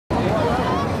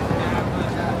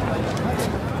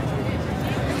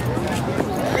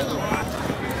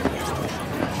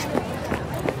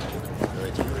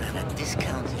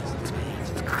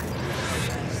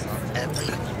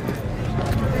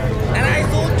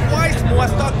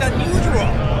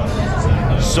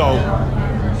So,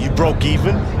 you broke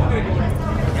even?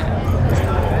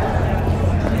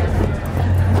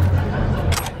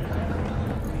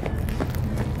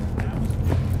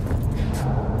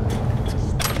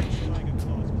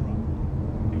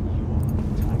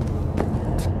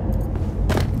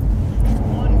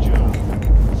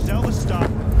 Sell the stock,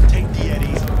 take the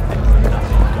eddies, and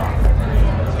nothing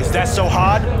gone. Is that so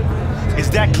hard? Is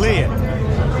that clear?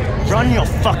 Run your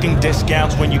fucking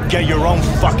discounts when you get your own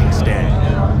fucking stand.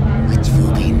 Which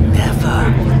will be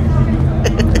never.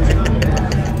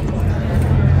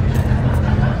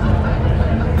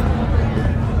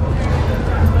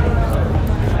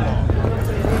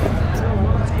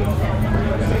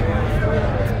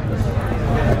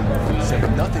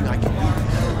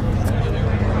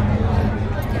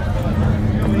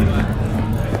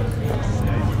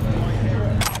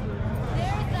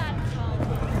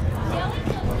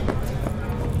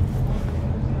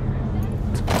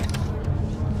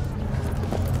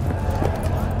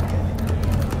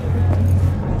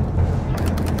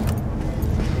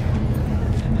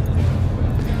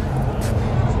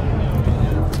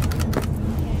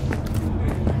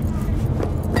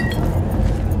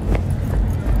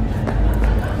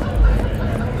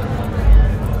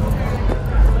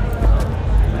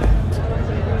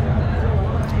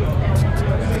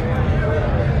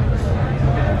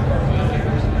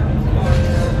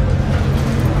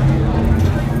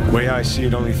 I see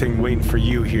it, only thing waiting for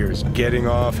you here is getting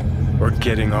off or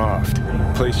getting offed.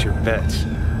 Place your bets.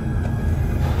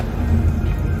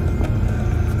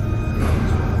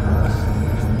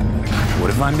 What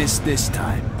have I missed this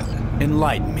time?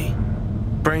 Enlighten me.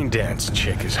 Braindance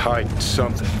chick is hiding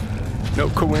something. No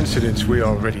coincidence we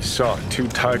already saw 2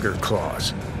 tiger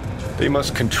claws. They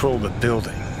must control the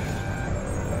building.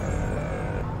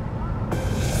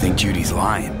 Think Judy's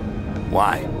lying.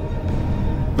 Why?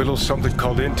 Little something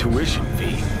called intuition, V.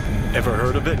 Ever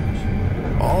heard of it?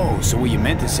 Oh, so what you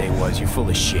meant to say was you're full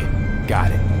of shit.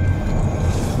 Got it.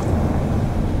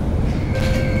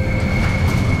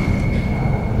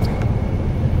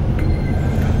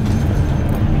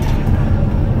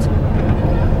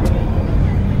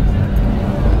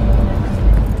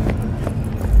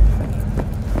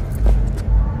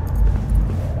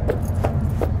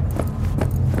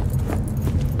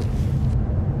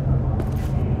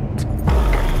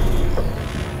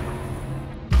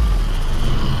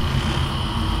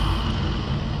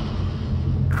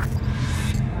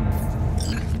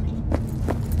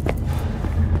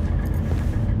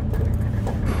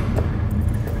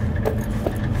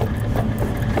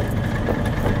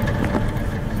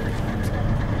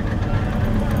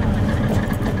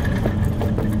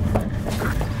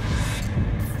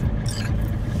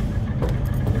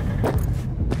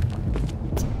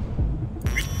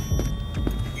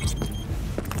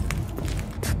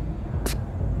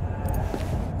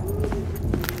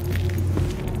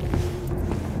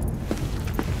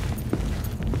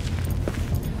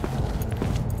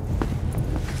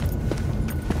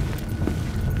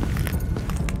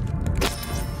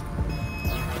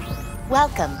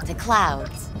 Welcome to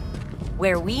Clouds,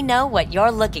 where we know what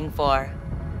you're looking for.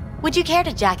 Would you care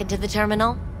to jack into the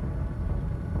terminal?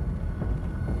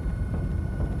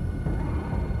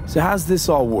 So how's this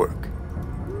all work?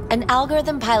 An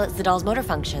algorithm pilots the doll's motor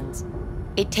functions.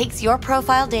 It takes your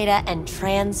profile data and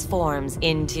transforms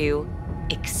into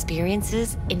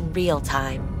experiences in real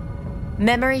time.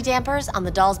 Memory dampers on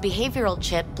the doll's behavioral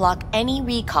chip block any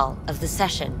recall of the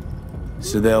session.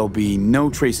 So there'll be no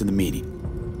trace of the meeting.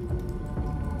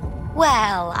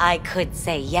 Well, I could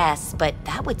say yes, but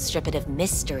that would strip it of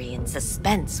mystery and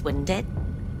suspense, wouldn't it?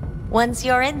 Once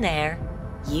you're in there,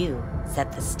 you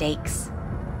set the stakes.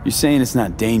 You're saying it's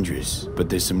not dangerous, but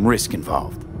there's some risk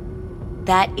involved.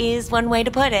 That is one way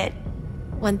to put it.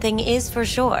 One thing is for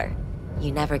sure,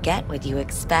 you never get what you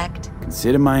expect.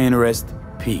 Consider my interest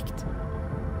piqued.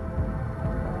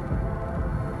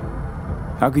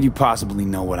 How could you possibly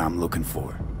know what I'm looking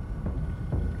for?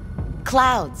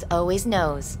 Clouds always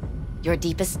knows. Your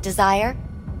deepest desire,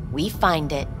 we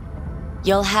find it.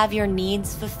 You'll have your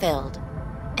needs fulfilled,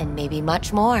 and maybe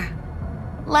much more.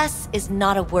 Less is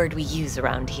not a word we use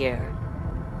around here.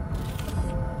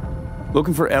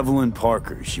 Looking for Evelyn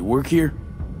Parker. She work here?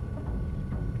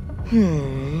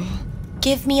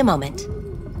 Give me a moment.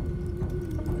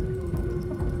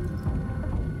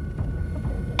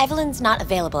 Evelyn's not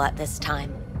available at this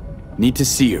time. Need to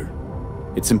see her.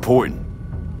 It's important.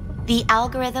 The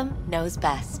algorithm knows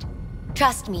best.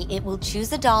 Trust me, it will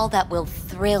choose a doll that will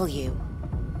thrill you.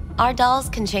 Our dolls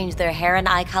can change their hair and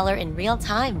eye color in real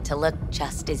time to look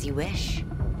just as you wish.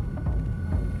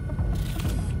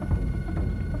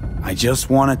 I just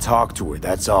want to talk to her,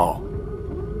 that's all.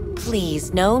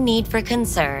 please, no need for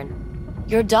concern.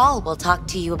 Your doll will talk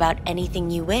to you about anything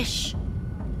you wish.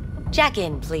 Jack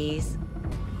in, please.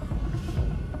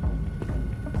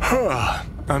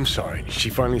 I'm sorry, did she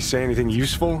finally say anything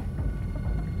useful?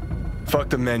 Fuck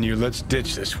the menu, let's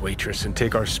ditch this waitress and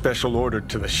take our special order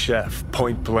to the chef,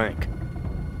 point blank.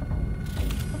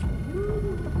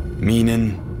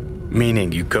 Meaning?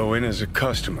 Meaning you go in as a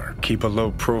customer, keep a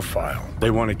low profile. They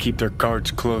want to keep their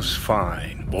cards close,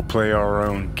 fine. We'll play our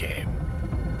own game.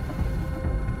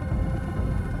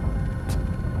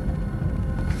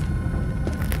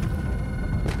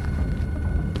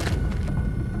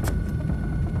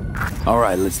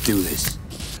 Alright, let's do this.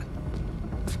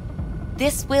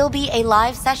 This will be a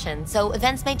live session, so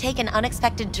events may take an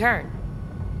unexpected turn.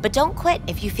 But don't quit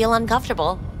if you feel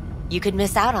uncomfortable. You could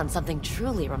miss out on something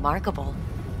truly remarkable.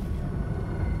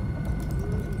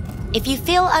 If you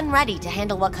feel unready to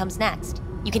handle what comes next,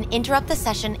 you can interrupt the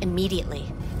session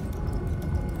immediately.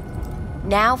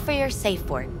 Now for your safe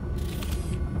word.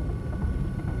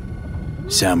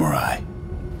 Samurai.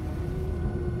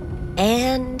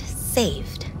 And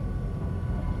saved.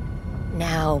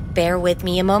 Now, bear with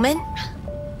me a moment.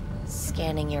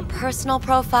 Scanning your personal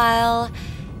profile.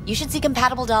 You should see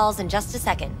compatible dolls in just a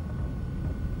second.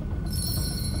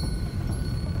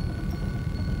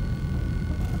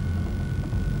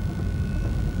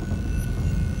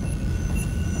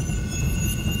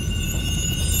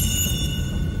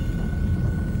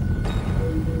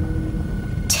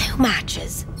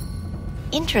 Matches.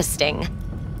 Interesting.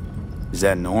 Is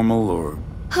that normal, or...?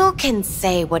 Who can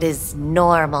say what is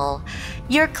normal?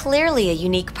 You're clearly a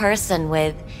unique person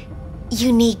with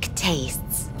unique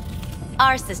tastes.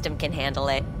 Our system can handle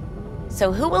it.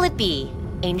 So who will it be?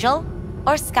 Angel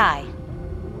or Sky?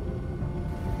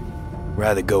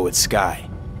 Rather go with Sky.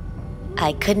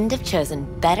 I couldn't have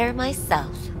chosen better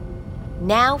myself.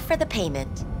 Now for the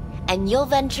payment, and you'll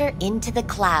venture into the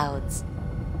clouds.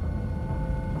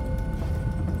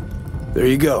 There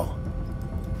you go.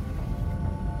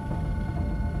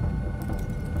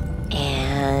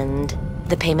 And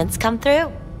the payments come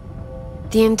through.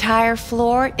 The entire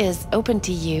floor is open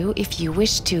to you if you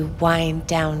wish to wind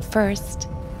down first.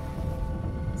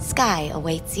 Sky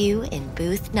awaits you in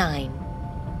booth 9.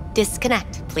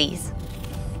 Disconnect, please.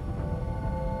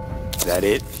 Is that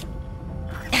it?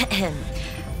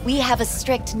 We have a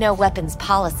strict no weapons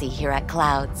policy here at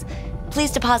Clouds.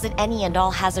 Please deposit any and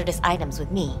all hazardous items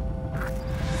with me.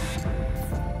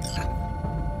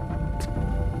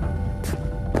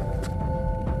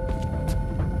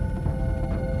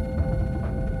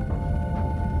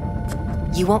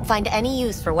 You won't find any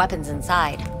use for weapons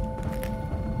inside.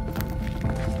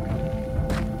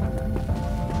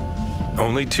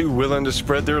 Only two willing to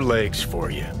spread their legs for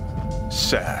you.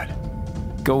 Sad.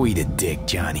 Go eat a dick,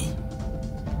 Johnny.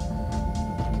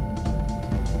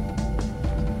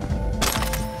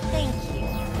 Thank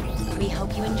you. We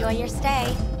hope you enjoy your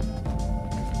stay.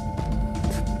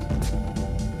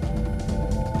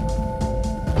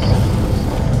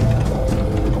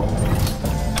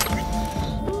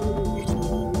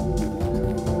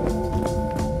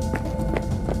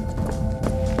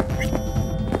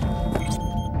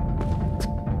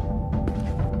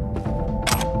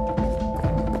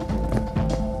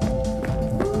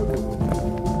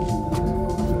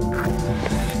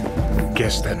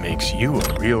 Guess that makes you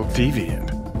a real deviant.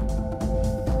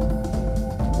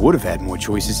 Would have had more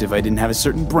choices if I didn't have a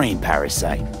certain brain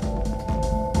parasite.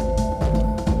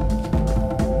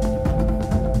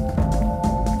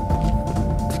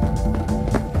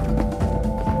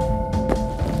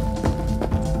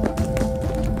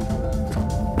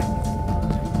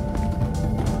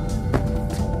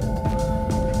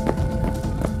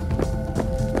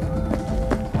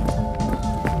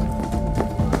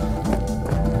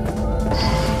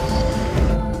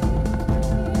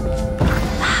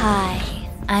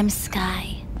 I'm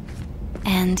Sky,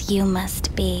 and you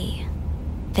must be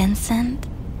Vincent?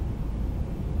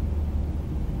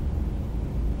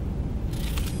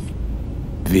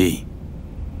 V.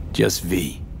 Just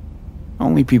V.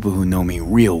 Only people who know me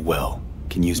real well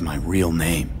can use my real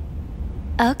name.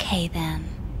 Okay then.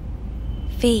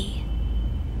 V.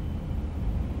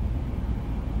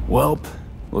 Welp,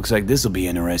 looks like this'll be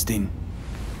interesting.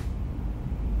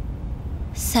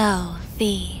 So,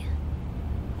 V,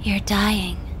 you're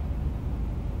dying.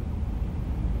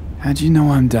 How'd you know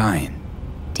I'm dying?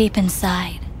 Deep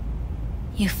inside,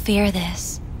 you fear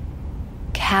this.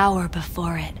 Cower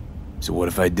before it. So what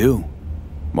if I do?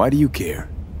 Why do you care?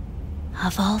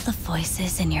 Of all the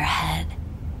voices in your head,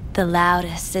 the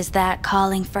loudest is that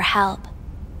calling for help.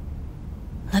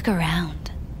 Look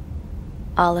around.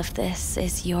 All of this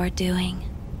is your doing.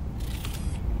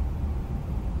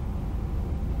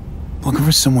 Looking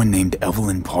for someone named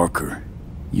Evelyn Parker.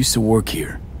 Used to work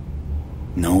here.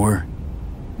 Know her?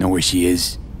 Know where she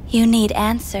is? You need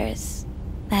answers.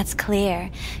 That's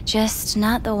clear. Just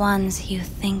not the ones you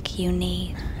think you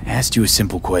need. Asked you a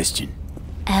simple question.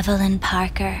 Evelyn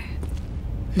Parker.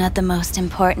 Not the most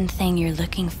important thing you're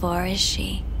looking for, is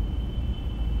she?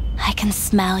 I can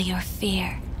smell your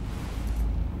fear.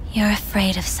 You're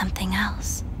afraid of something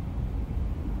else.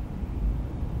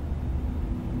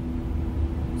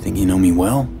 Think you know me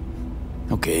well?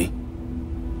 Okay.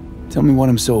 Tell me what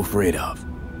I'm so afraid of.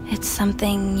 It's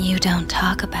something you don't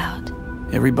talk about.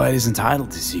 Everybody's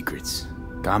entitled to secrets.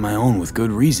 Got my own with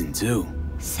good reason, too.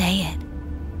 Say it.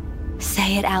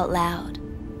 Say it out loud.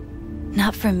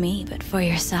 Not for me, but for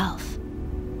yourself.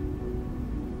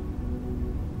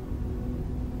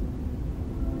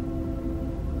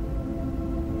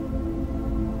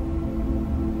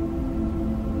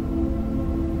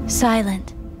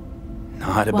 Silent.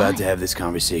 Not about What? to have this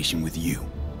conversation with you.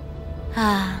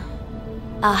 Ah,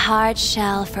 a hard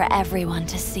shell for everyone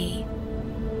to see.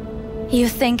 You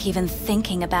think even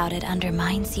thinking about it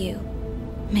undermines you,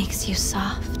 makes you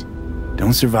soft.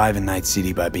 Don't survive in Night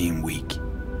City by being weak.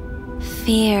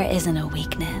 Fear isn't a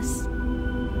weakness.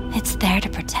 It's there to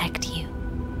protect you.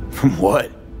 From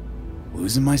what?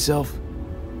 Losing myself?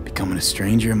 Becoming a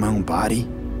stranger in my own body?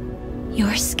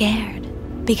 You're scared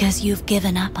because you've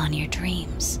given up on your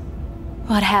dreams.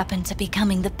 What happened to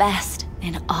becoming the best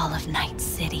in all of Night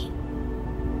City?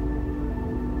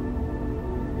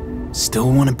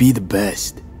 Still want to be the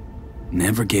best.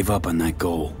 Never gave up on that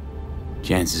goal.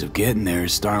 Chances of getting there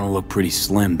is starting to look pretty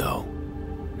slim, though.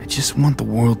 I just want the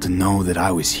world to know that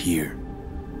I was here.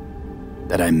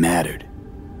 That I mattered.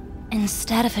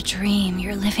 Instead of a dream,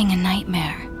 you're living a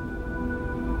nightmare.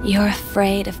 You're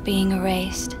afraid of being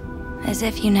erased, as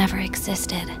if you never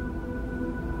existed.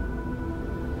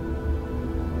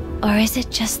 Or is it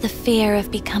just the fear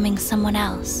of becoming someone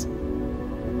else?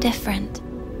 Different.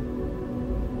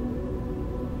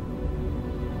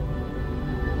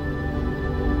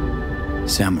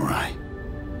 Samurai.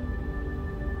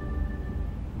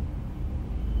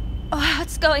 Oh,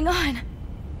 what's going on?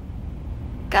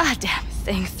 Goddamn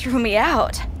thing threw me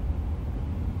out.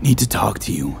 Need to talk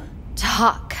to you.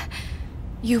 Talk?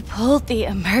 You pulled the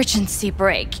emergency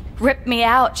brake, ripped me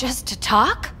out just to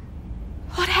talk?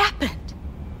 What happened?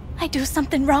 I do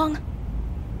something wrong?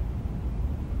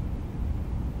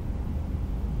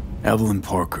 Evelyn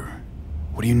Parker.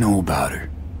 What do you know about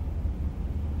her?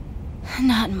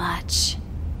 Not much.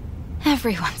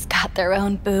 Everyone's got their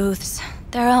own booths,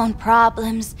 their own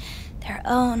problems, their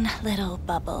own little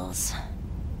bubbles.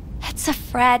 It's a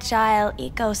fragile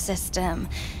ecosystem.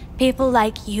 People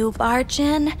like you barge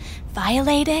in,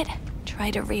 violate it, try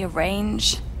to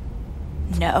rearrange.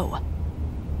 No.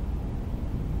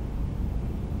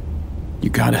 You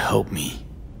gotta help me.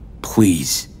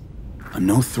 Please. I'm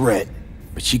no threat,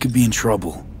 but she could be in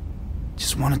trouble.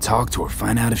 Just want to talk to her,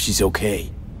 find out if she's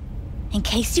okay. In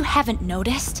case you haven't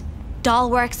noticed,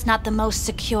 doll work's not the most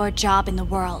secure job in the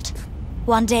world.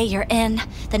 One day you're in,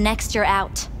 the next you're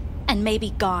out, and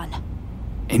maybe gone.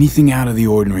 Anything out of the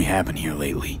ordinary happen here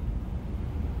lately?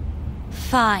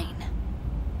 Fine.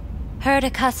 Heard a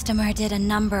customer did a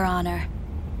number on her.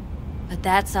 But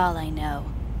that's all I know.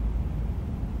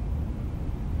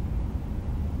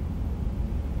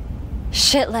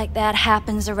 Shit like that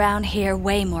happens around here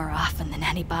way more often than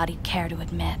anybody'd care to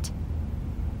admit.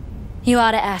 You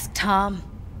ought to ask Tom.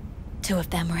 Two of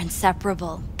them were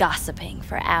inseparable, gossiping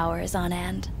for hours on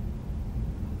end.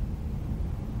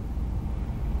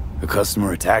 A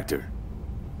customer attacked her.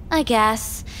 I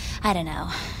guess. I don't know.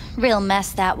 Real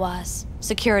mess that was.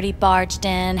 Security barged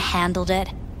in, handled it.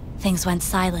 Things went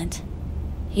silent.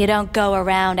 You don't go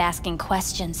around asking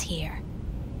questions here.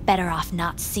 Better off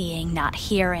not seeing, not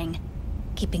hearing.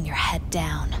 Keeping your head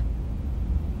down.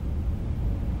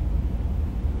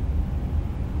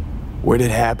 Where'd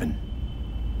it happen?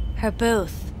 Her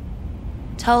booth.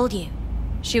 Told you.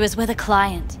 She was with a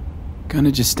client.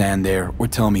 Gonna just stand there or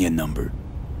tell me a number.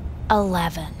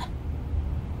 11.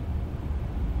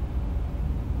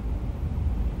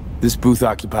 This booth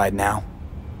occupied now?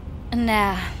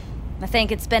 Nah. I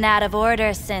think it's been out of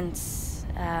order since,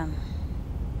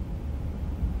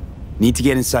 Need to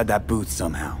get inside that booth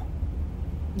somehow.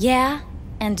 Yeah?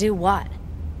 And do what?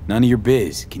 None of your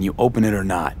biz. Can you open it or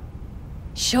not?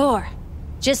 Sure.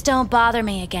 Just don't bother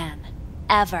me again.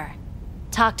 Ever.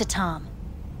 Talk to Tom.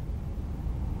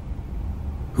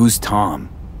 Who's Tom?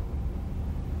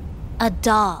 A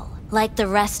doll, like the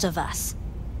rest of us.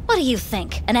 What do you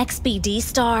think, an XBD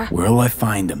star? Where'll I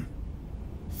find him?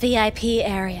 VIP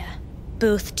area.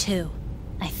 Booth 2,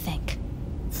 I think.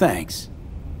 Thanks.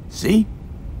 See?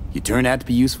 You turned out to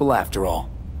be useful after all.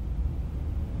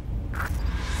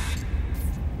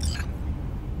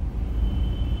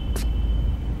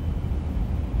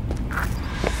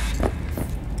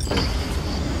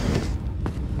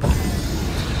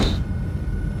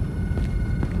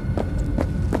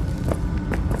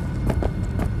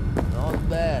 Not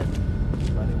bad.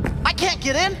 I can't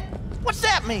get in? What's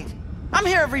that mean? I'm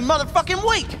here every motherfucking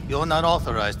week! You're not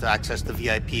authorized to access the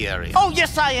VIP area. Oh,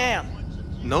 yes I am!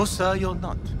 No, sir, you're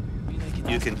not.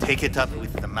 You can take it up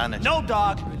with the manager. No,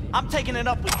 dog. I'm taking it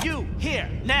up with you, here,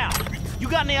 now. You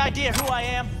got any idea who I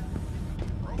am?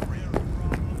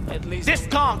 This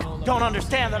conch don't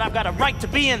understand that I've got a right to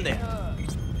be in there.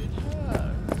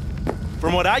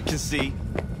 From what I can see,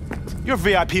 your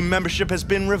VIP membership has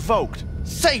been revoked.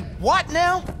 Say what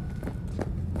now?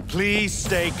 Please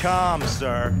stay calm,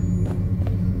 sir.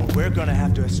 We're gonna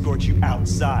have to escort you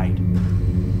outside.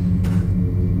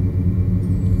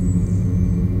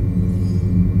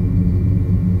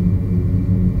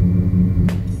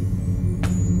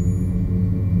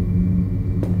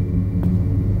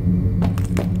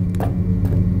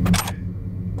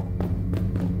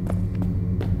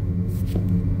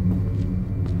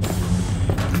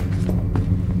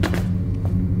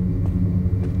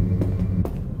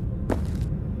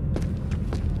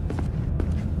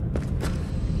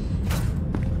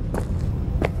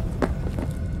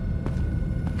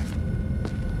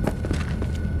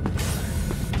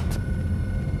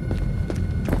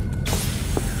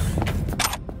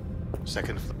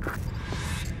 Second floor.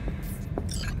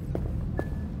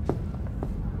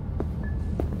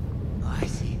 Oh, I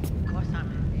see. Of course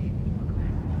I'm in.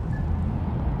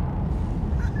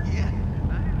 Yeah, I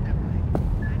know that way.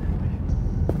 I know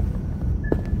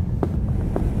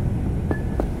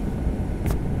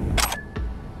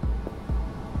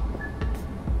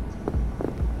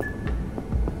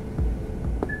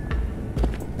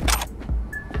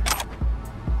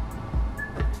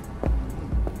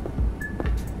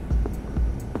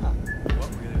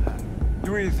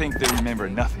You really think they remember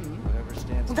nothing?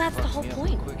 Well, that's the whole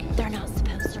point. They're not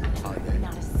supposed to remember. They're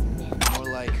not a smith.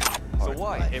 More like... So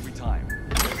why, every time,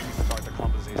 you start the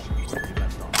conversation where you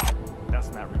left off?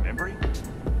 That's not remembering?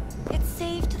 It's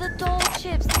saved to the doll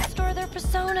chips that store their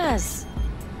personas.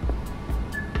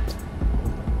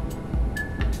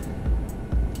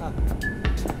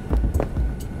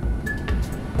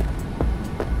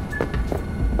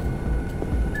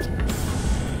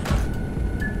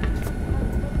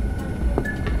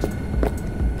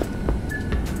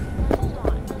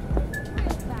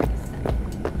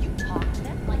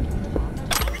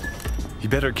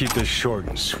 Better keep this short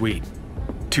and sweet.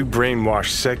 2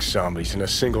 brainwashed sex zombies in a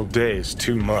single day is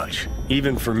too much,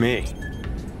 even for me.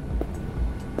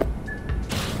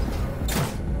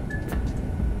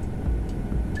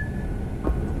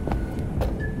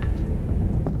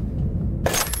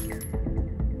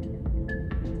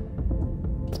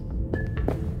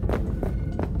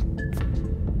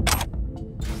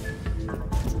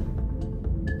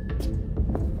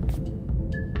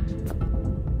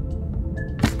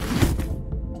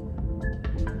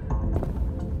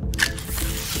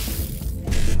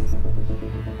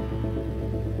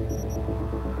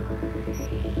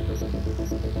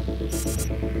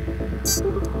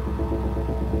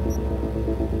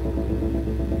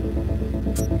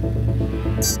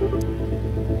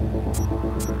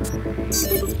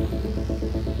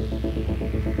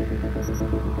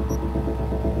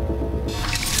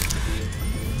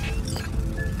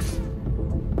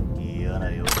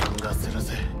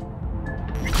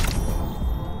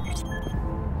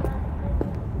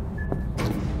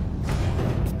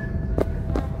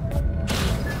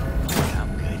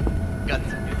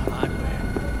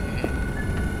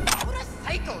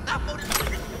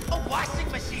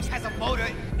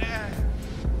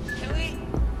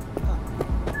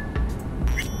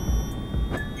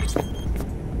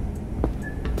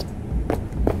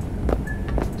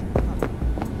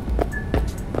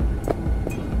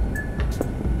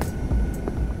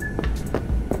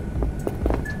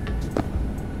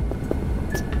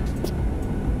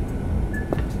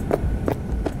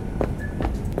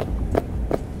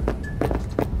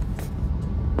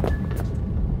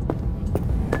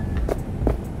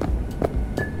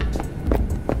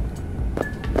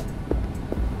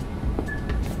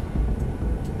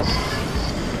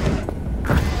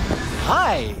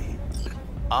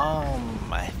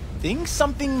 I think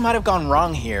something might have gone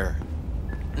wrong here.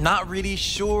 Not really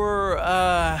sure,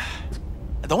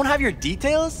 don't have your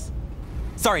details?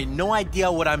 Sorry, no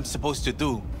idea what I'm supposed to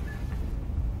do.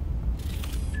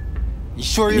 You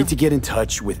sure you need to get in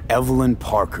touch with Evelyn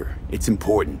Parker. It's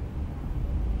important.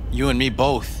 You and me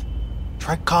both.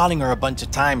 Tried calling her a bunch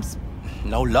of times.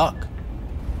 No luck.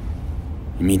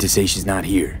 You mean to say she's not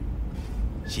here?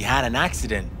 She had an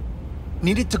accident.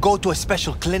 Needed to go to a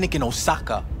special clinic in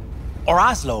Osaka. Or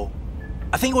Oslo.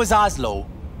 I think it was Oslo.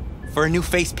 For a new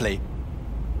faceplate.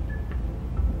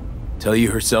 Tell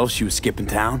you herself she was skipping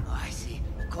town? Oh, I see.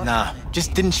 Nah,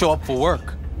 just didn't show up for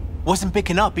work. Wasn't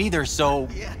picking up either, so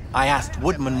I asked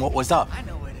Woodman what was up. I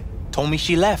know it. Told me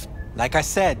she left, like I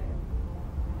said.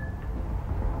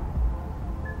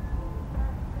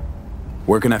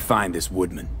 Where can I find this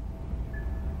Woodman?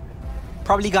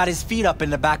 Probably got his feet up in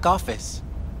the back office.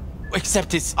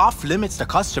 Except it's off limits to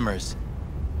customers.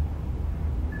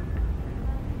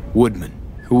 Woodman,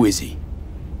 who is he?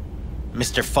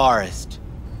 Mr. Forrest.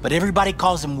 But everybody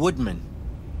calls him Woodman.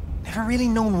 Never really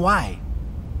known why.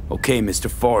 Okay, Mr.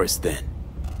 Forrest then.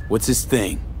 What's his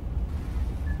thing?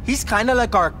 He's kinda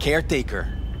like our caretaker.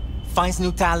 Finds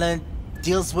new talent,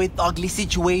 deals with ugly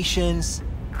situations.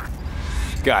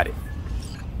 Got it.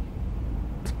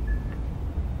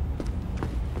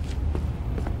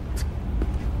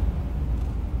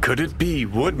 Could it be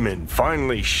Woodman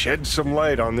finally shed some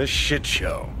light on this shit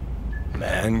show?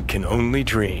 Man can only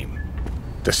dream.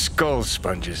 The skull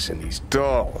sponges in these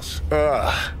dolls.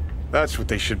 Ugh. That's what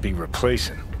they should be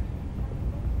replacing.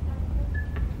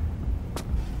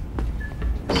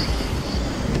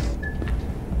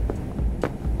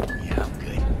 Yeah, I'm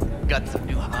good. Got some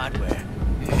new hardware.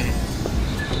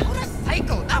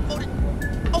 Motorcycle, not motor.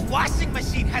 A washing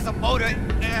machine has a motor.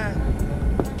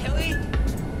 Kelly?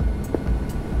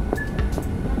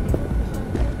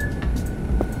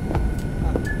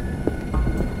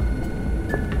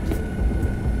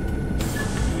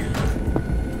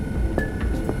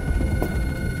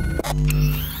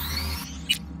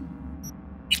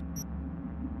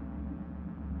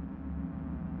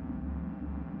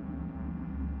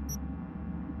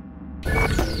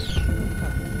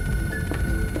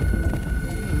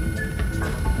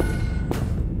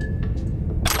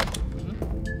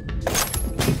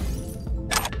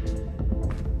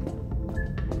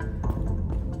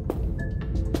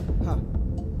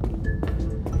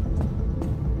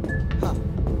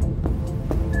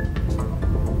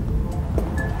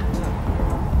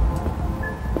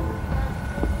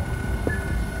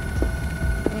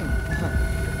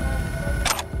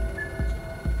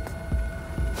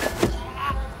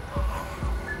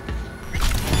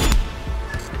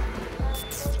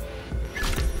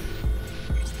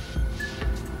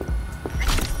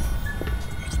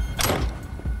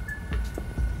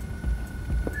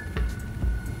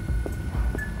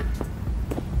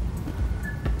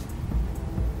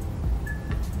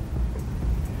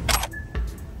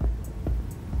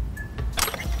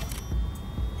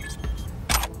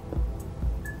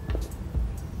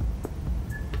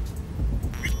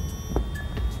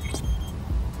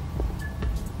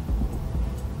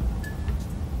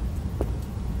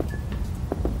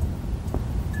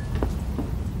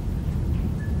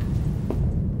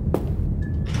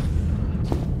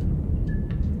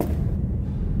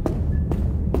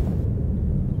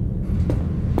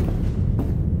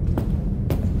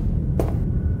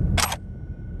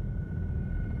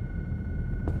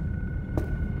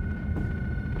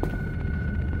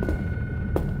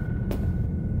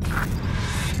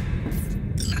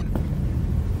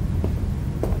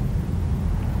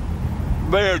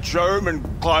 There, Chairman,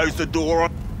 close the door.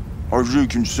 As you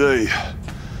can see,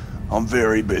 I'm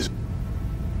very busy.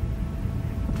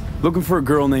 Looking for a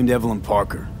girl named Evelyn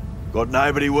Parker. Got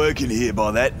nobody working here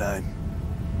by that name.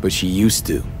 But she used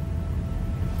to.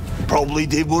 Probably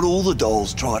did what all the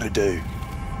dolls try to do.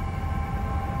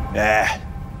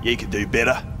 You could do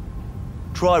better.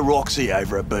 Try Roxy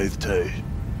over at Booth 2.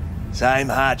 Same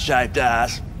heart-shaped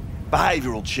ass.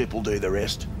 Behavioural chip will do the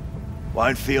rest.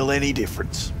 Won't feel any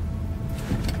difference.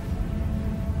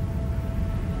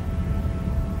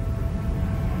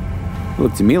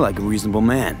 Look to me like a reasonable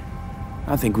man.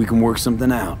 I think we can work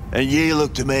something out. And you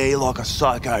look to me like a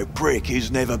psycho prick who's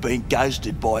never been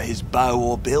ghosted by his beau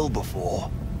or bill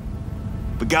before.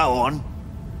 But go on.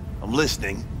 I'm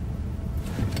listening.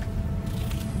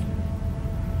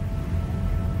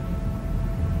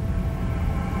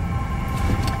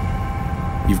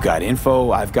 You've got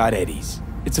info, I've got eddies.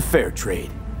 It's a fair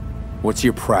trade. What's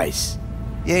your price?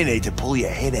 You need to pull your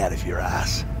head out of your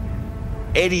ass.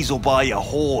 Eddies will buy you a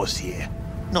horse here,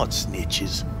 not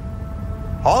snitches.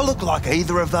 I look like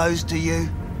either of those to you?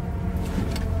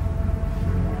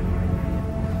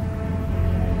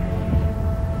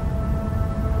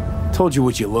 Told you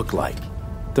what you look like.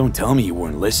 Don't tell me you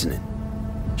weren't listening.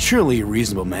 Surely a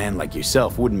reasonable man like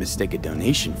yourself wouldn't mistake a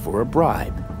donation for a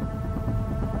bribe.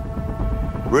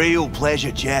 Real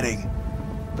pleasure chatting.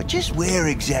 But just where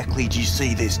exactly do you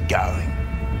see this going?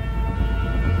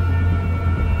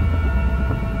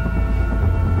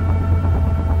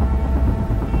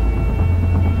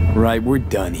 Right, we're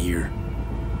done here.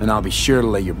 And I'll be sure to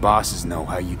let your bosses know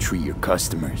how you treat your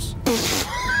customers.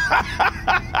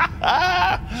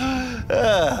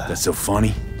 That's so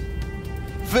funny?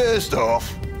 First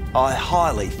off, I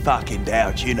highly fucking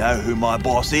doubt you know who my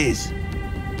boss is.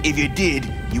 If you did,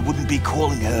 you wouldn't be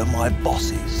calling her my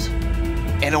bosses.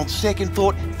 And on second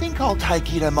thought, think I'll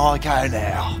take you to Maiko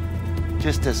now.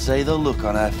 Just to see the look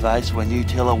on her face when you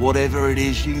tell her whatever it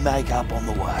is you make up on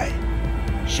the way.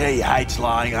 She hates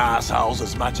lying assholes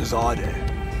as much as I do.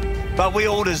 But we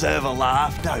all deserve a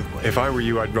laugh, don't we? If I were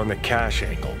you, I'd run the cash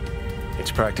angle.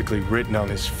 It's practically written on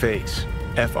his face.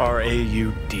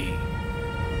 F-R-A-U-D.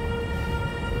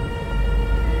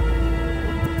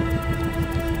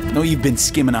 Know you've been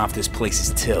skimming off this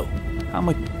place's till. How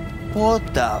much?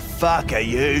 What the fuck are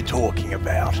you talking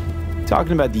about?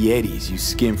 Talking about the eddies you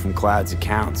skim from Cloud's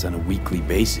accounts on a weekly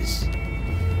basis.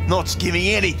 Not skimming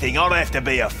anything, I'd have to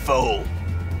be a fool.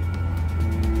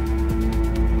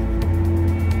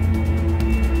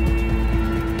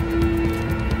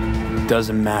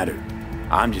 Doesn't matter.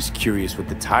 I'm just curious what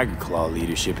the Tiger Claw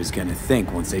leadership is gonna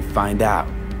think once they find out.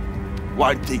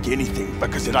 Won't think anything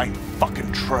because it ain't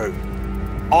fucking true.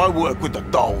 I work with the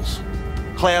dolls.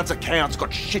 Cloud's account's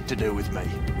got shit to do with me.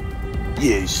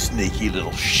 You sneaky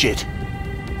little shit.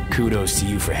 Kudos to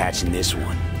you for hatching this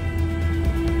one.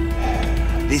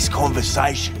 This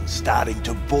conversation's starting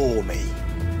to bore me.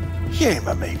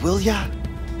 Humour me, will ya?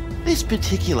 This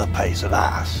particular piece of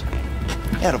ass,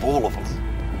 out of all of them,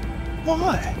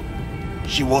 why?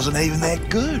 She wasn't even that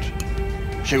good.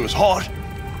 She was hot,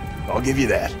 I'll give you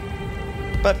that.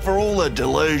 But for all her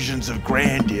delusions of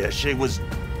grandeur, she was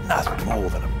nothing more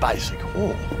than a basic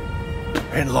whore.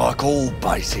 And like all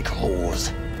basic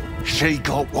whores, she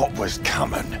got what was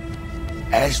coming,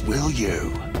 as will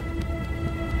you.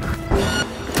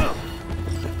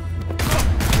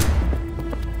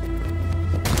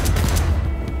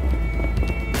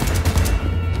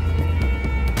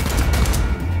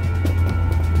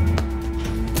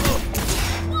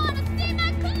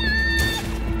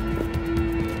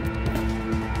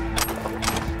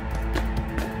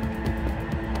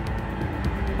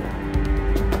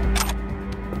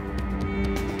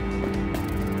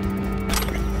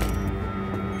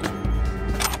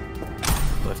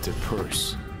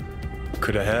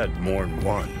 Could have had more than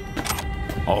one.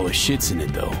 All the shit's in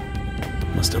it, though.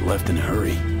 Must have left in a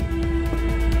hurry.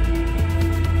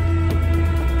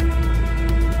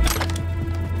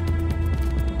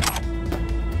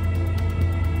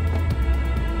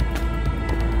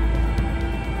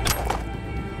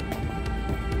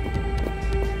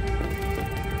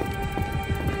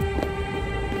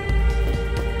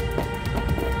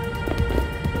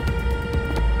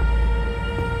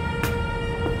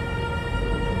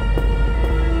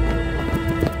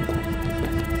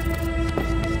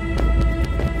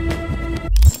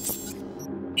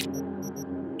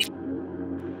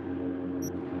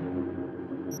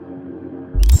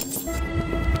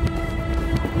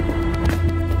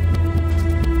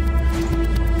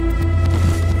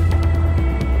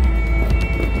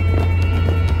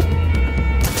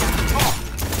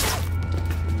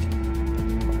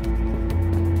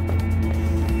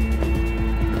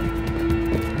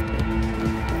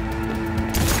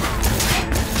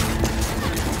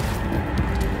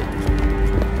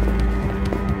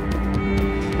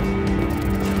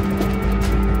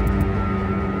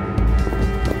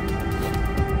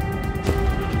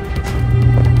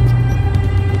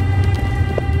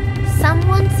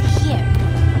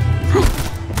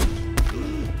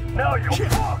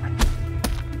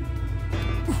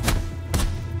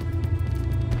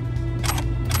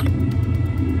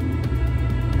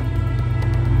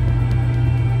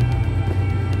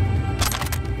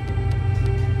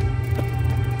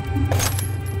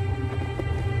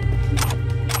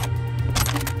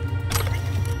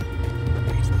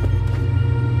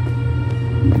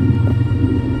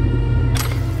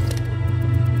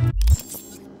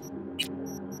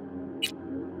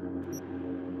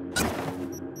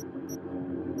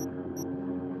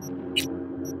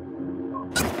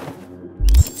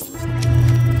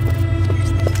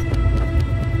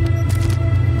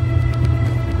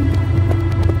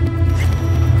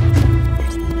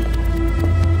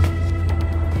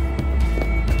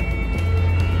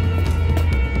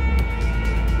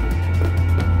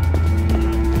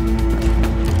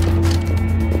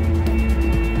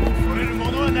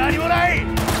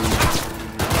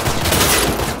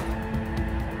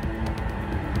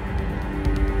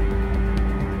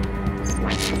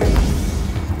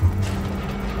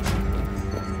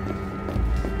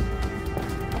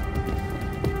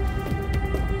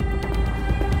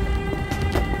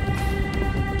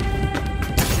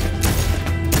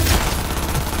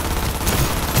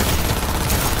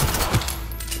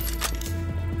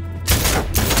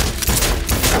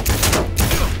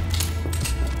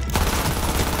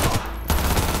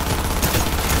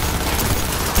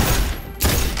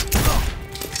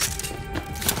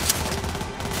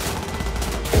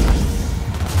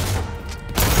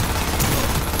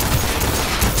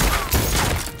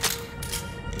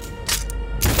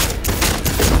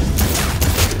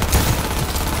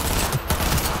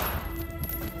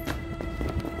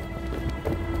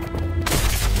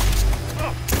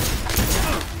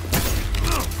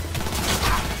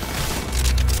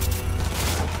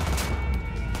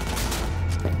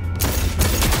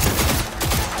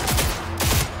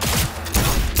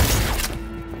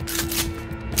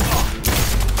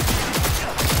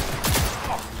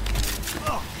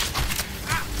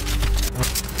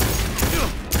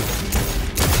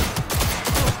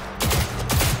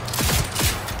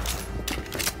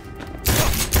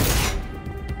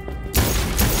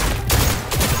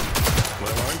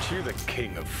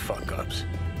 king of fuck-ups.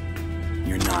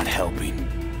 You're not helping.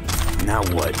 Now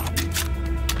what?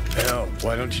 Hell,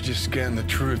 why don't you just scan the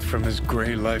truth from his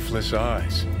gray, lifeless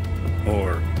eyes?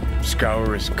 Or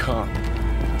scour his comp?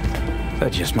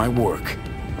 That just might work.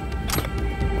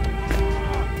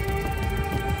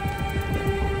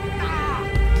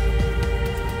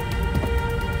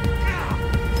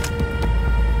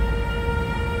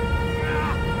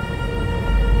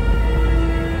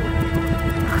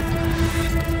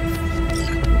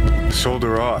 Sold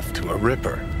her off to a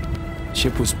ripper.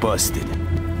 Ship was busted.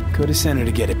 Could've sent her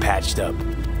to get it patched up.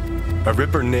 A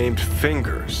ripper named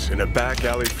Fingers in a back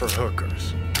alley for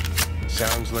hookers.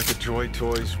 Sounds like a Joy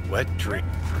Toy's wet dream.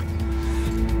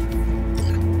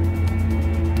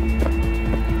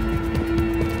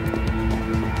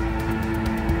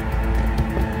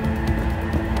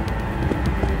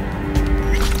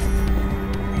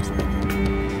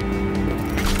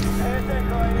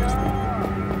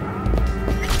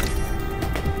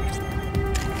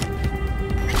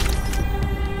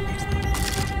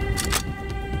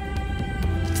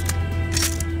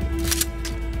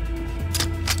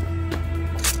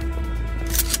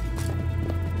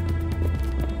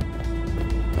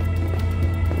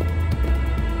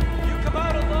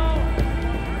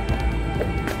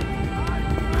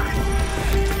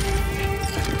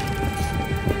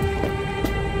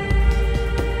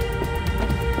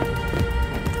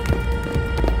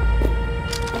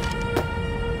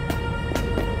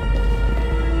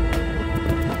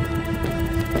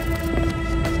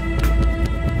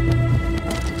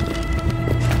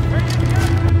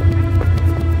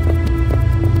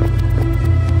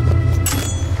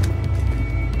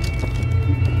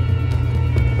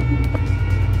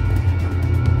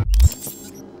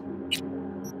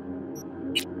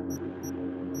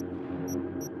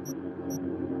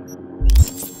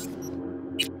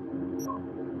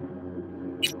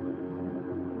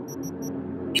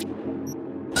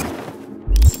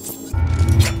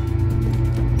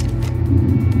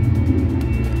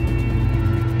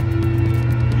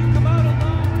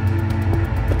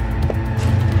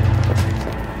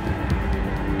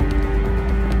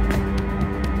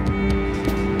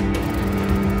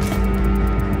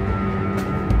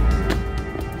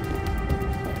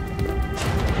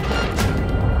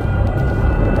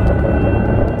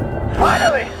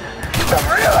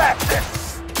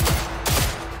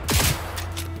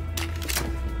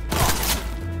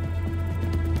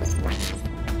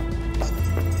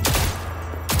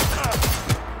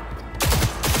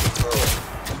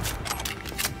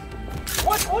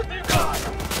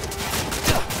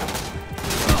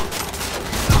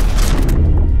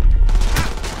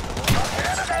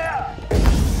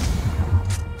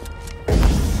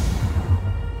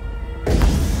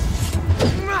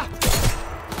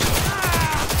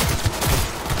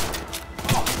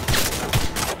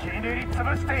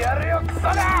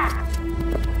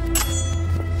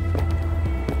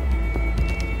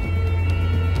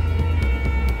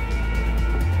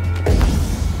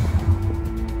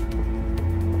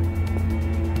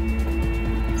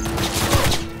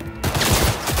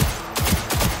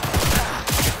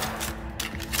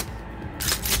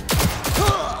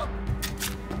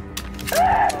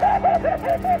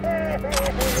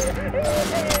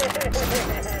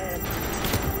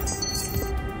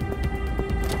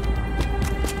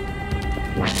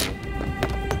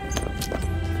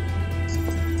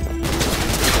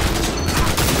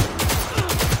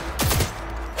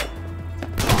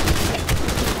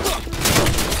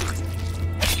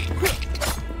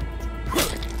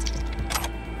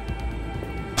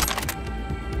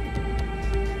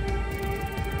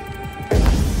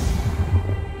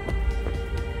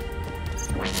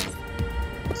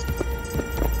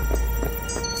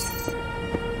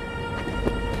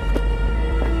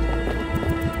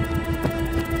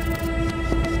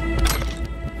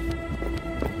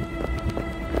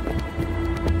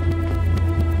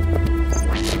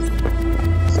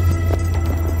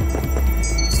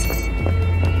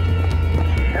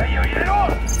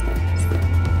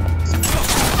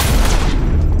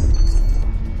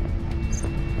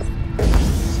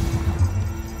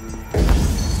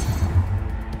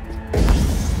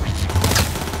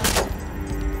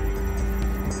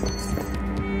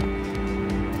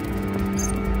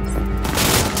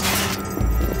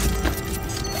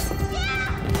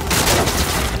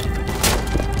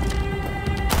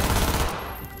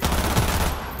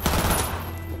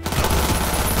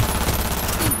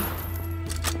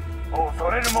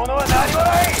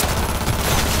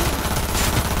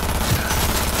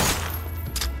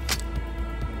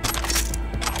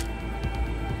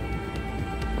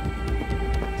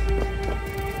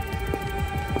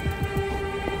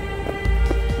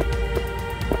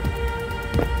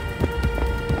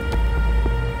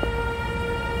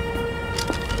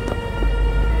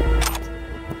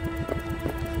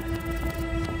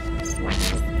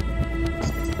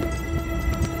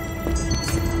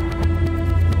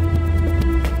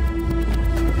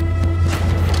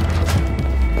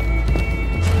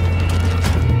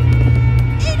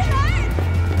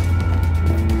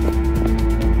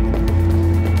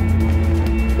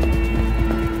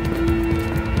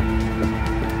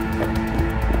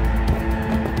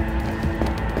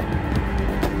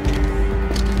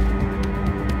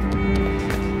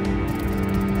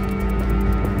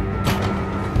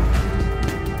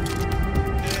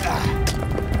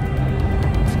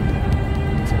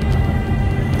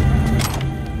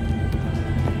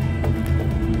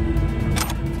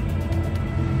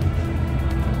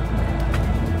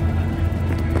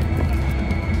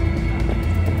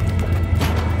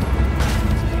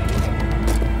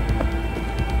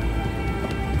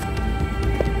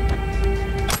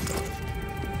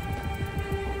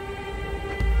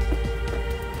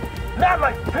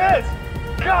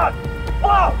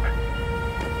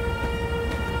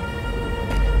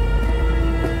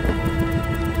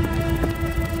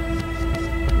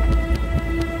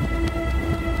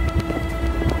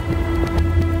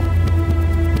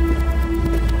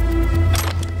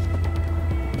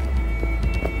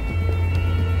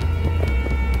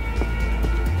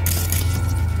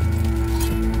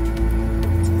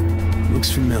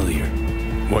 looks familiar.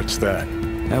 What's that?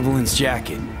 Evelyn's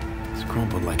jacket. It's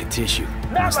crumpled like a tissue.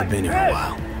 Must have been here a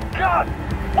while. God,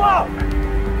 fuck!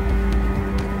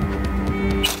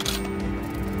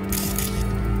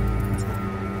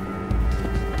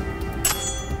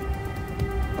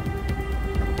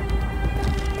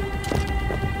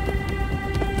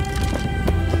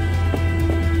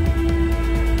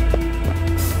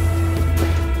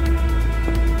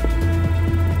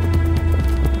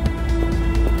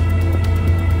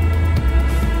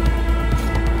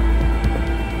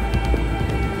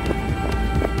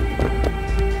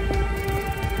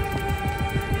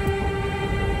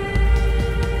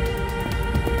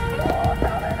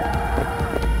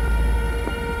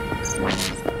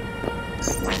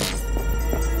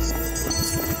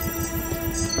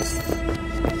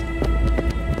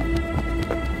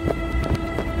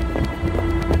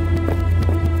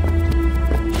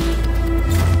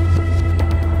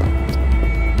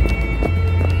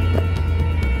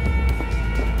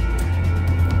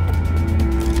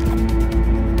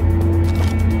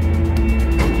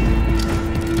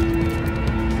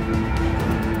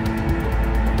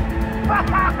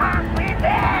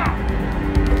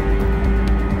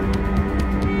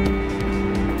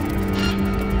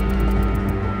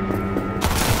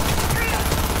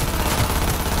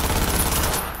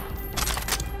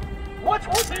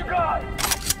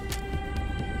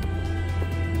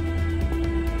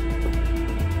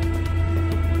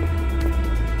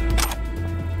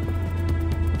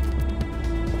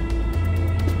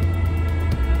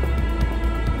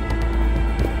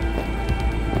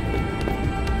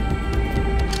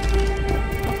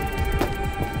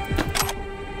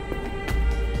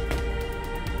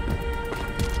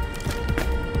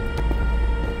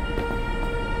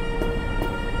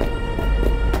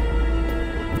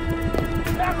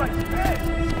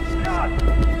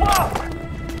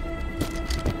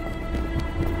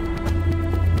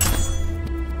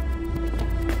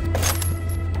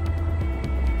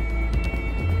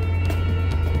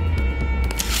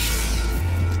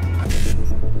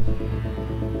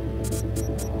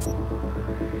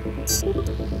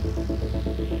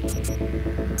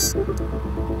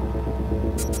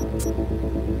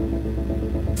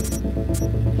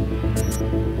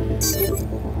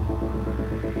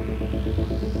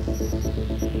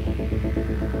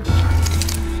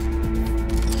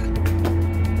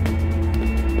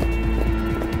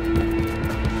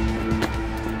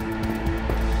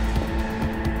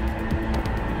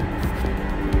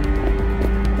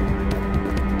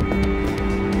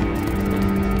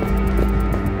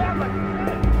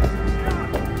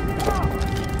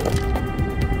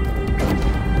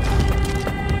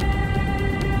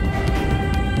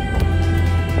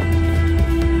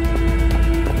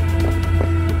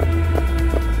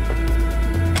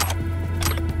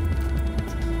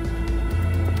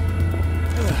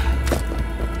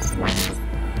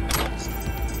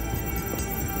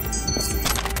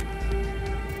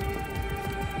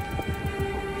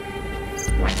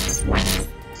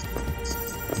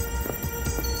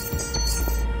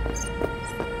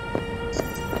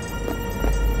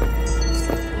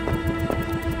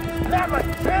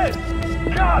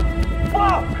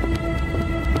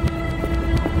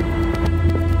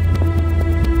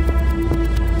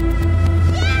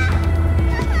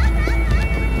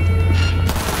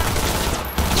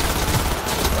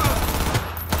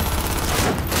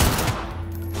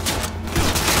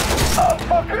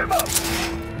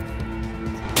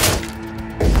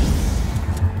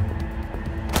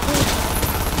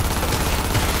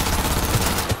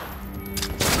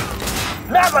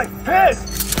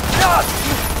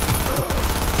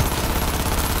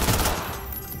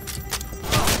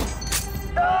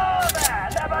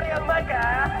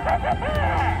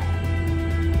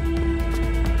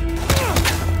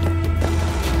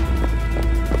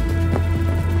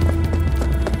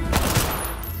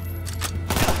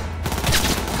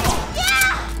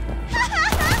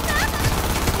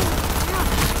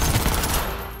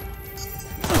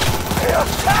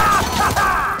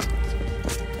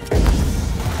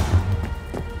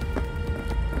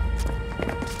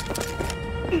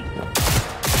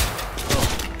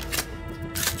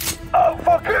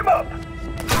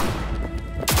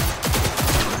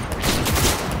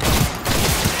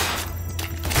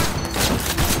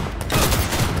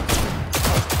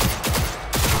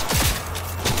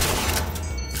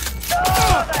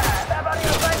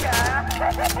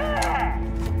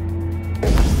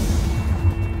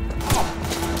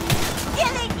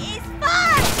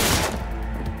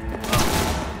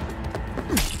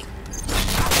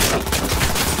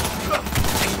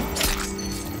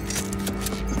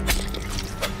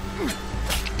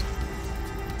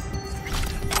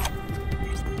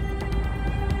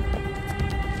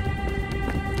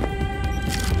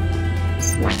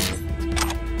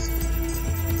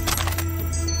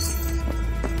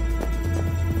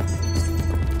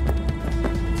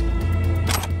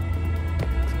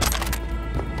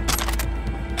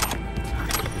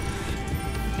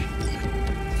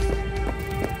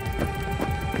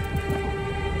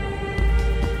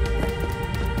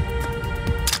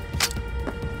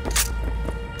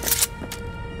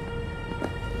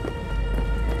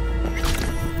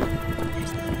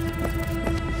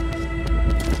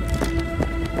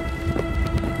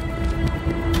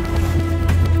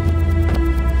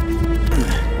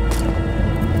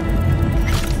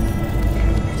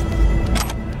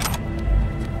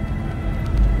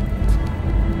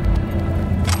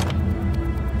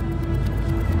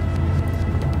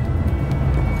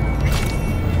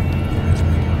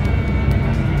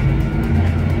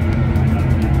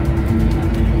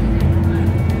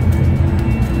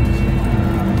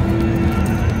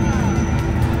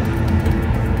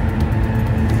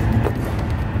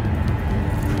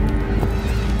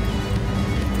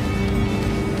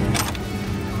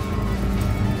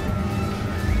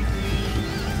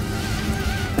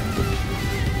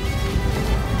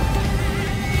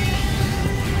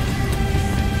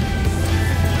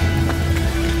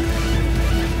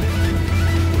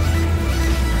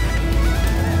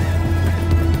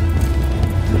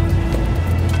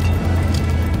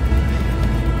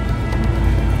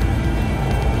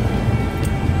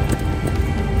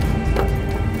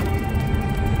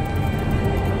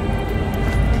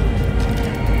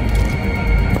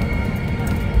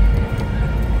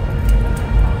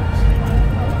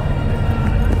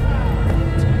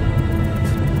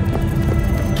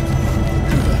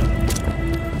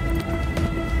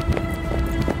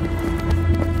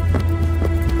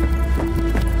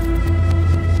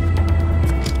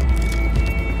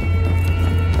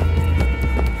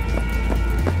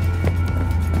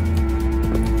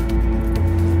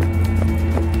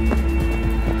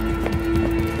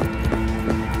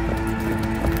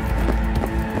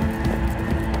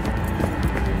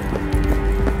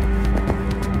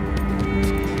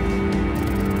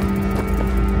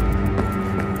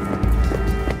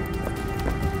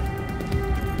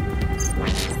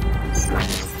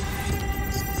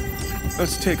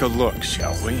 Let's take a look,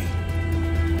 shall we?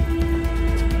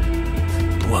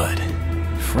 Blood.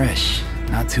 Fresh.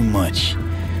 Not too much.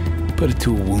 Put it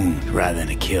to a wound rather than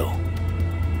a kill.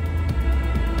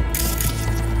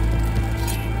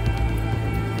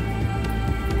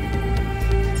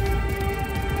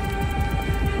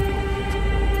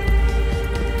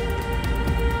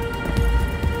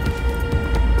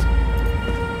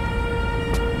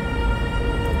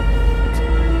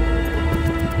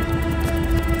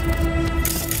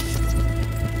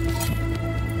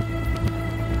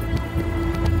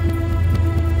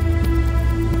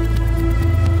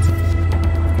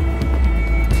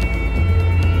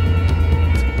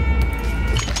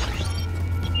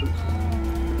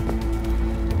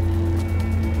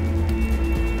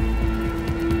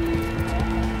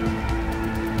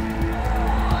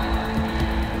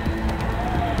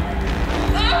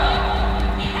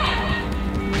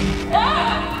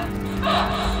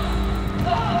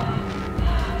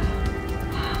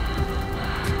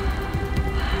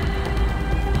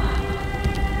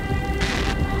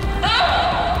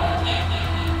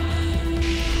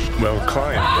 Well,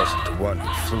 client wasn't the one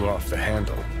who flew off the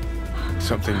handle.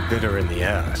 Something bitter in the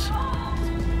ass.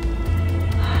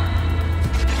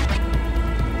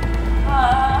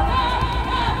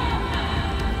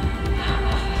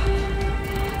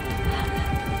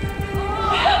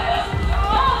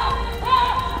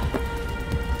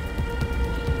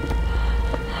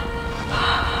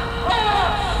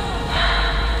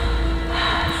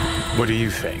 What do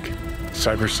you think?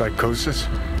 Cyberpsychosis?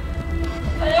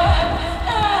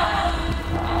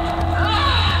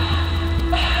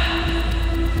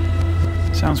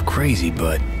 Sounds crazy,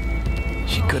 but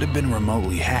she could have been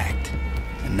remotely hacked.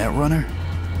 A netrunner?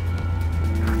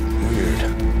 Weird.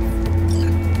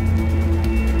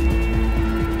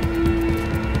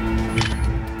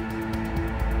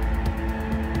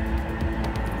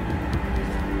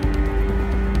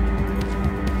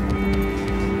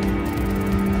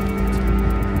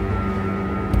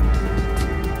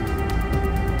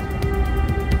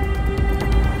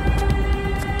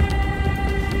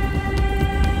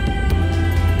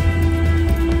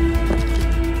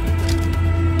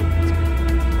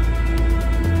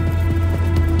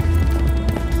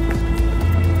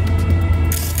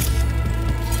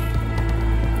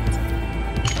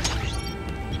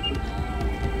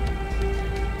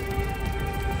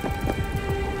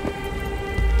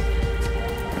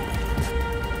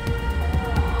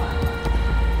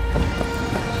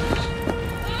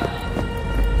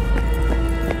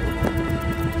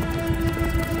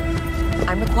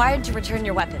 I'm required to return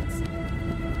your weapons.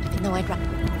 Even though I'd rather...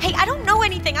 Hey, I don't know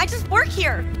anything. I just work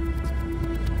here.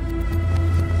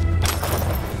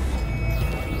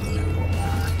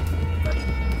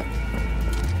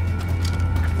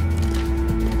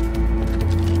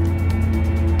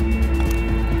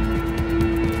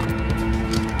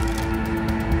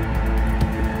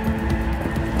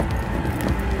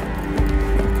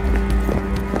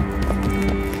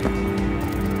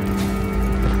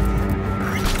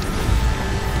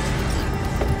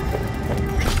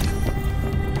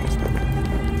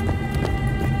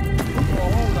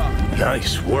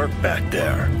 Nice work back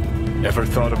there. Ever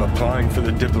thought of applying for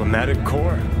the diplomatic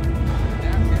corps?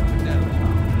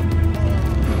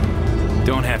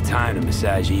 Don't have time to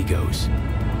massage egos.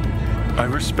 I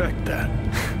respect that.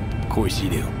 Of course you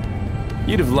do.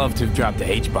 You'd have loved to have dropped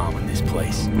the H-bomb on this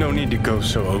place. No need to go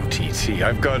so OTT.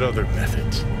 I've got other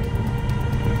methods.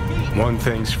 One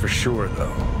thing's for sure,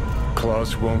 though.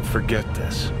 Claus won't forget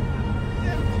this.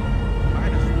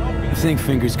 I think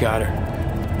Fingers got her.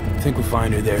 I think we'll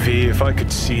find her there. V, if I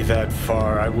could see that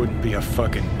far, I wouldn't be a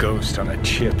fucking ghost on a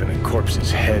chip in a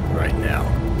corpse's head right now.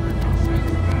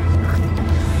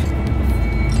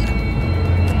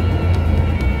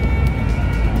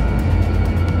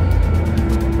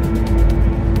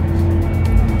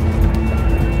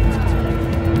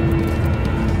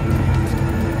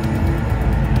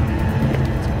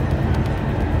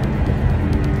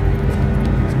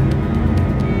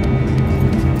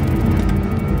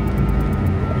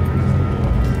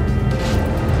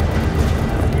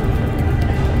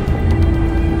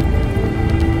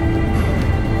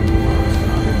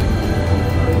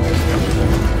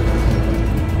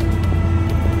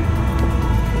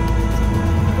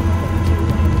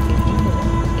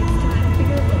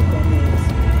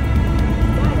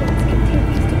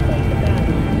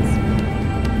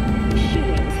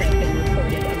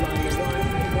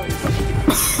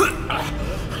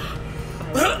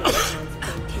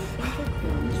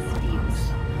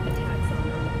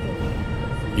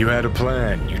 You had a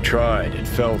plan, you tried, it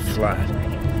fell flat.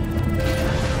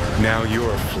 Now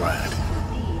you're flat.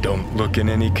 Don't look in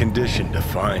any condition to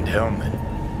find helmet.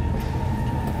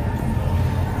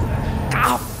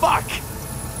 Ah, fuck!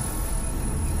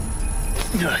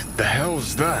 The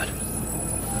hell's that?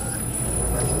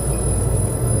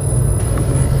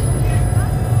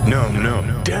 No,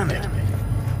 damn it.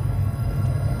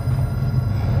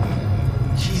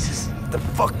 Jesus, what the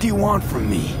fuck do you want from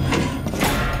me?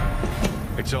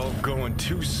 It's all going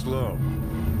too slow.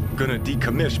 Gonna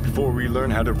decommission before we learn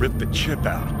how to rip the chip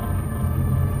out.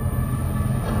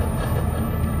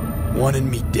 Wanted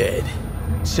me dead.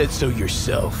 Said so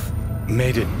yourself.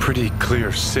 Made it pretty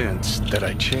clear since that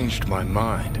I changed my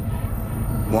mind.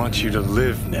 Want you to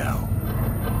live now.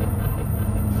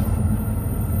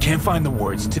 Can't find the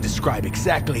words to describe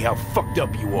exactly how fucked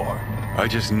up you are. I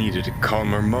just needed a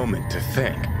calmer moment to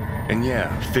think. And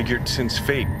yeah, figured since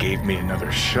fate gave me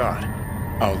another shot,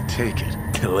 I'll take it.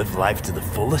 To live life to the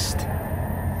fullest?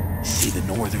 See the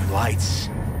northern lights?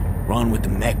 Run with the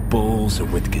mech bulls or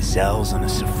with gazelles on a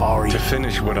safari? To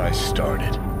finish what I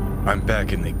started, I'm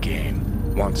back in the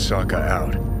game. Want Sokka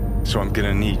out, so I'm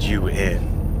gonna need you in.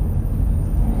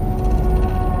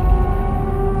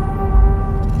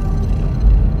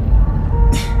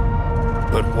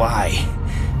 But why?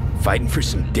 Fighting for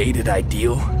some dated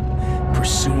ideal?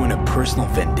 Pursuing a personal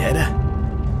vendetta?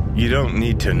 You don't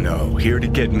need to know. Here to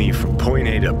get me from point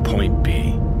A to point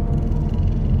B.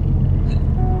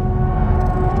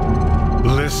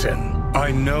 Listen,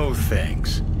 I know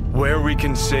things. Where we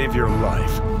can save your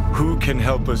life. Who can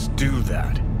help us do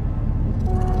that?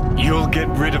 You'll get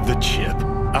rid of the chip.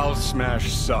 I'll smash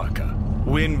Sokka.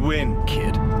 Win-win,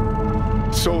 kid.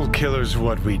 Soul Killer's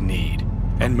what we need.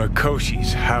 And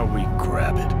Mikoshi's how we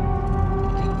grab it.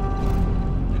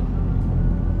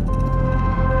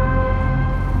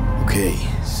 Okay,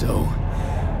 so...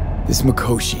 this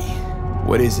Mikoshi,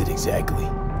 what is it exactly?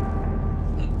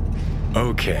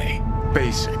 Okay,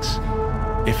 basics.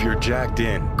 If you're jacked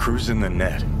in, cruising the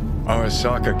net,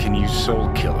 Arasaka can use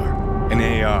Soul Killer, an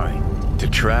AI, to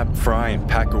trap, fry, and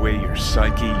pack away your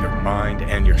psyche, your mind,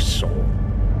 and your soul.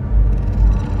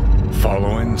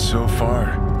 Following so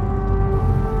far?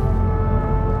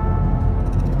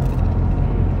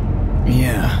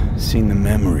 Yeah, seen the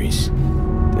memories.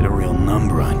 Did a real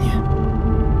number on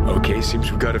you. Okay, seems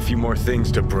we've got a few more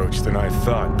things to broach than I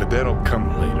thought, but that'll come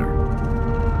later.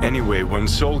 Anyway, when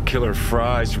Soul Killer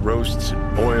fries, roasts,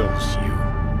 and boils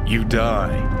you, you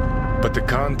die. But the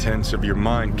contents of your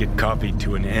mind get copied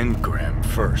to an engram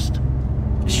first.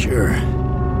 Sure.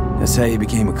 That's how you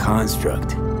became a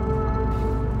construct.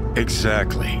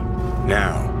 Exactly.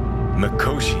 Now,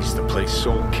 Mikoshi's the place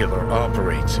Soul Killer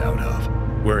operates out of,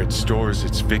 where it stores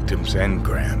its victims'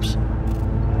 engrams.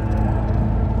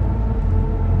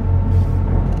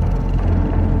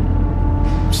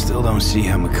 Still don't see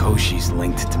how Mikoshi's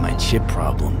linked to my chip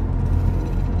problem.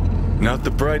 Not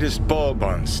the brightest bulb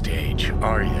on stage,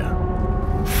 are ya?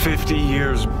 50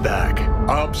 years back,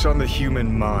 ops on the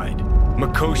human mind.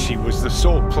 Mikoshi was the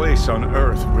sole place on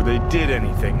Earth where they did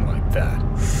anything like that.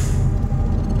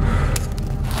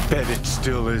 Bet it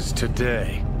still is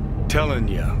today. Telling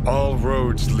ya, all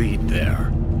roads lead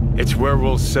there. It's where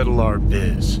we'll settle our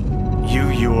biz. You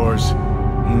yours,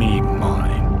 me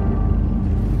mine.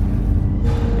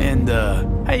 And,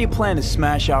 how you plan to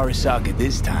smash Arasaka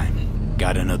this time?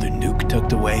 Got another nuke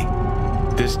tucked away?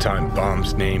 This time,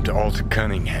 bomb's named Alta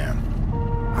Cunningham.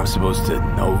 I'm supposed to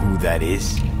know who that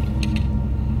is?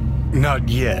 Not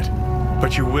yet,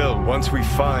 but you will once we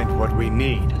find what we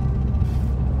need.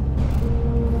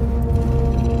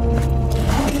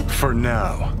 For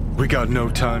now, we got no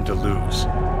time to lose.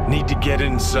 Need to get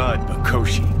inside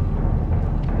Mikoshi.